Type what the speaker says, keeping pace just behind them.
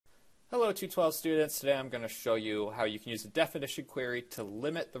Hello 212 students, today I'm going to show you how you can use a definition query to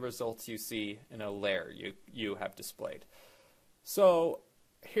limit the results you see in a layer you have displayed. So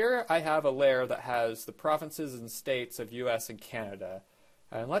here I have a layer that has the provinces and states of US and Canada,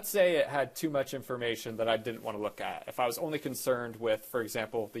 and let's say it had too much information that I didn't want to look at. If I was only concerned with, for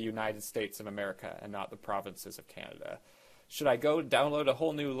example, the United States of America and not the provinces of Canada. Should I go download a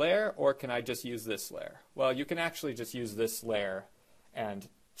whole new layer, or can I just use this layer? Well, you can actually just use this layer and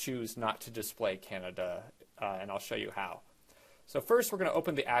choose not to display Canada, and I'll show you how. So first we're going to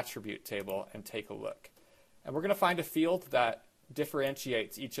open the attribute table and take a look. And we're going to find a field that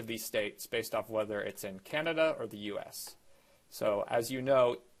differentiates each of these states based off whether it's in Canada or the US. So as you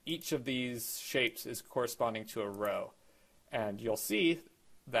know, each of these shapes is corresponding to a row. And you'll see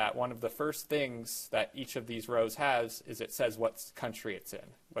that one of the first things that each of these rows has is it says what country it's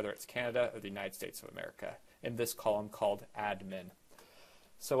in, whether it's Canada or the United States of America, in this column called admin.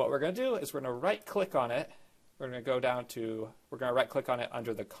 So what we're going to do is we're going to right-click on it. We're going to right-click on it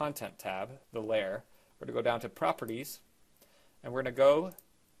under the Content tab, the layer. We're going to go down to Properties, and we're going to go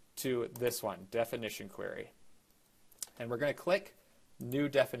to this one, Definition Query. And we're going to click New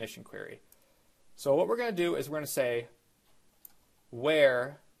Definition Query. So what we're going to do is we're going to say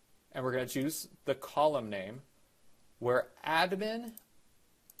where, and we're going to choose the column name, where admin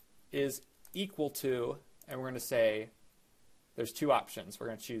is equal to, and we're going to say there's two options. We're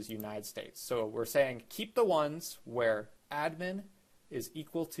going to choose United States. So we're saying keep the ones where admin is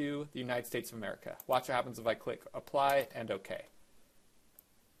equal to the United States of America. Watch what happens if I click Apply and OK.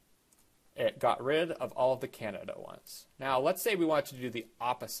 It got rid of all of the Canada ones. Now let's say we wanted to do the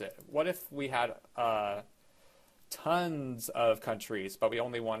opposite. What if we had tons of countries, but we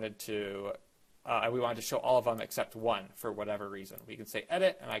only wanted to show all of them except one for whatever reason? We can say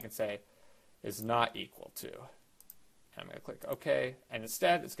Edit, and I can say is not equal to. I'm going to click OK, and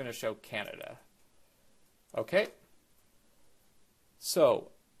instead it's going to show Canada. Okay.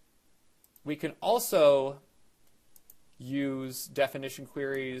 So we can also use definition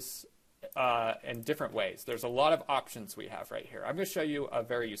queries in different ways. There's a lot of options we have right here. I'm going to show you a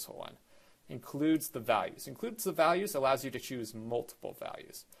very useful one. Includes the values. Includes the values allows you to choose multiple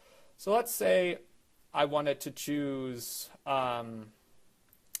values. So let's say I wanted to choose,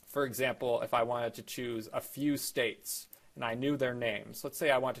 for example, if I wanted to choose a few states and I knew their names. Let's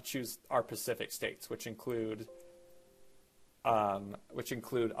say I want to choose our Pacific states, which include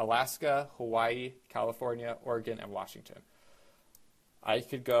Alaska, Hawaii, California, Oregon, and Washington. I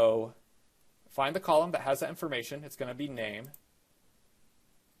could go find the column that has that information. It's going to be name,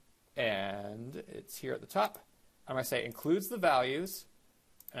 and it's here at the top. I'm going to say includes the values,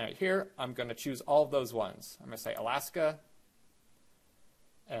 and right here I'm going to choose all of those ones. I'm going to say Alaska,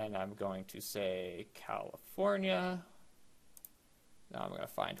 and I'm going to say California. Now I'm going to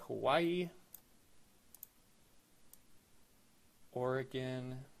find Hawaii,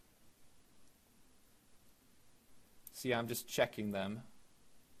 Oregon. See, I'm just checking them.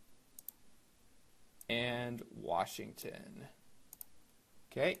 And Washington.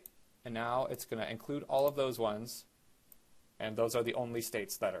 Okay, and now it's going to include all of those ones, and those are the only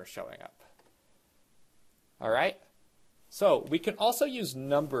states that are showing up. All right, so we can also use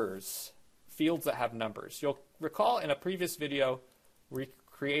numbers, fields that have numbers. You'll recall in a previous video, we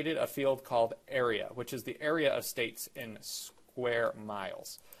created a field called area, which is the area of states in square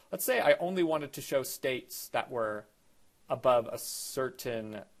miles. Let's say I only wanted to show states that were above a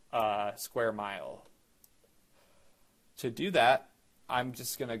certain square mile. To do that, I'm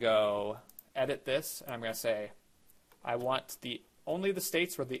just going to go edit this, and I'm going to say I want only the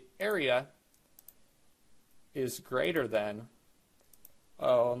states where the area is greater than,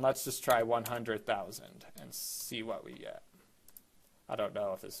 and let's just try 100,000 and see what we get. I don't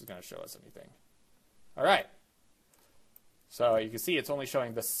know if this is going to show us anything. All right. So you can see it's only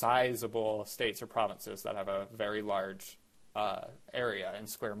showing the sizable states or provinces that have a very large area in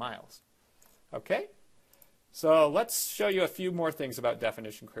square miles. Okay. So let's show you a few more things about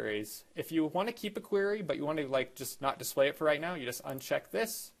definition queries. If you want to keep a query, but you want to just not display it for right now, you just uncheck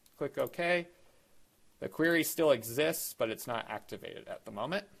this, click OK. The query still exists, but it's not activated at the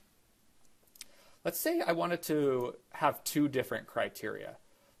moment. Let's say I wanted to have two different criteria.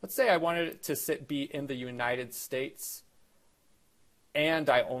 Let's say I wanted it to be in the United States, and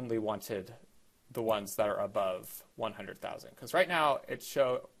I only wanted the ones that are above 100,000. Because right now it's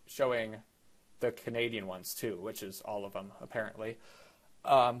showing the Canadian ones too, which is all of them apparently.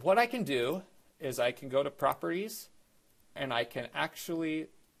 What I can do is I can go to Properties, and I can actually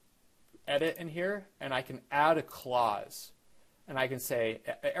edit in here, and I can add a clause. And I can say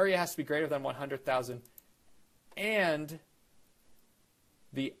area has to be greater than 100,000, and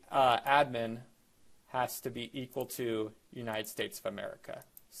the admin has to be equal to United States of America.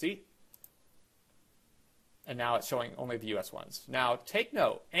 See? And now it's showing only the US ones. Now take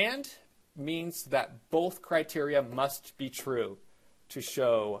note, and means that both criteria must be true to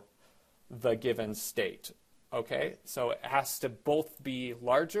show the given state. Okay, so it has to both be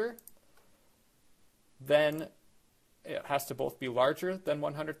larger than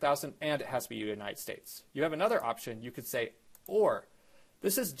 100,000, and it has to be United States. You have another option. You could say or.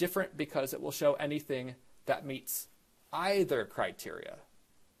 This is different because it will show anything that meets either criteria.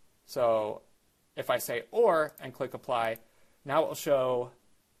 So if I say or and click apply, now it will show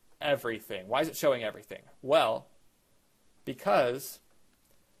everything. Why is it showing everything? Well, because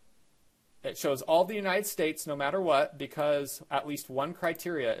it shows all the United States no matter what, because at least one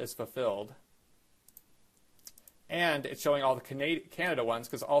criteria is fulfilled. And it's showing all the Canada ones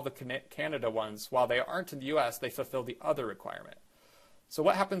because all the Canada ones, while they aren't in the US, they fulfill the other requirement. So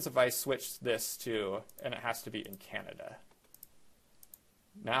what happens if I switch this to, and it has to be in Canada?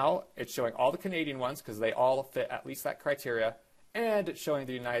 Now it's showing all the Canadian ones because they all fit at least that criteria, and it's showing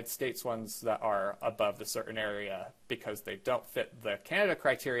the United States ones that are above the certain area because they don't fit the Canada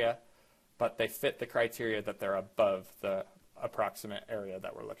criteria, but they fit the criteria that they're above the approximate area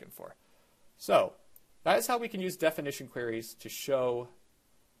that we're looking for. So that is how we can use definition queries to show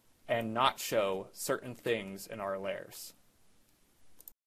and not show certain things in our layers.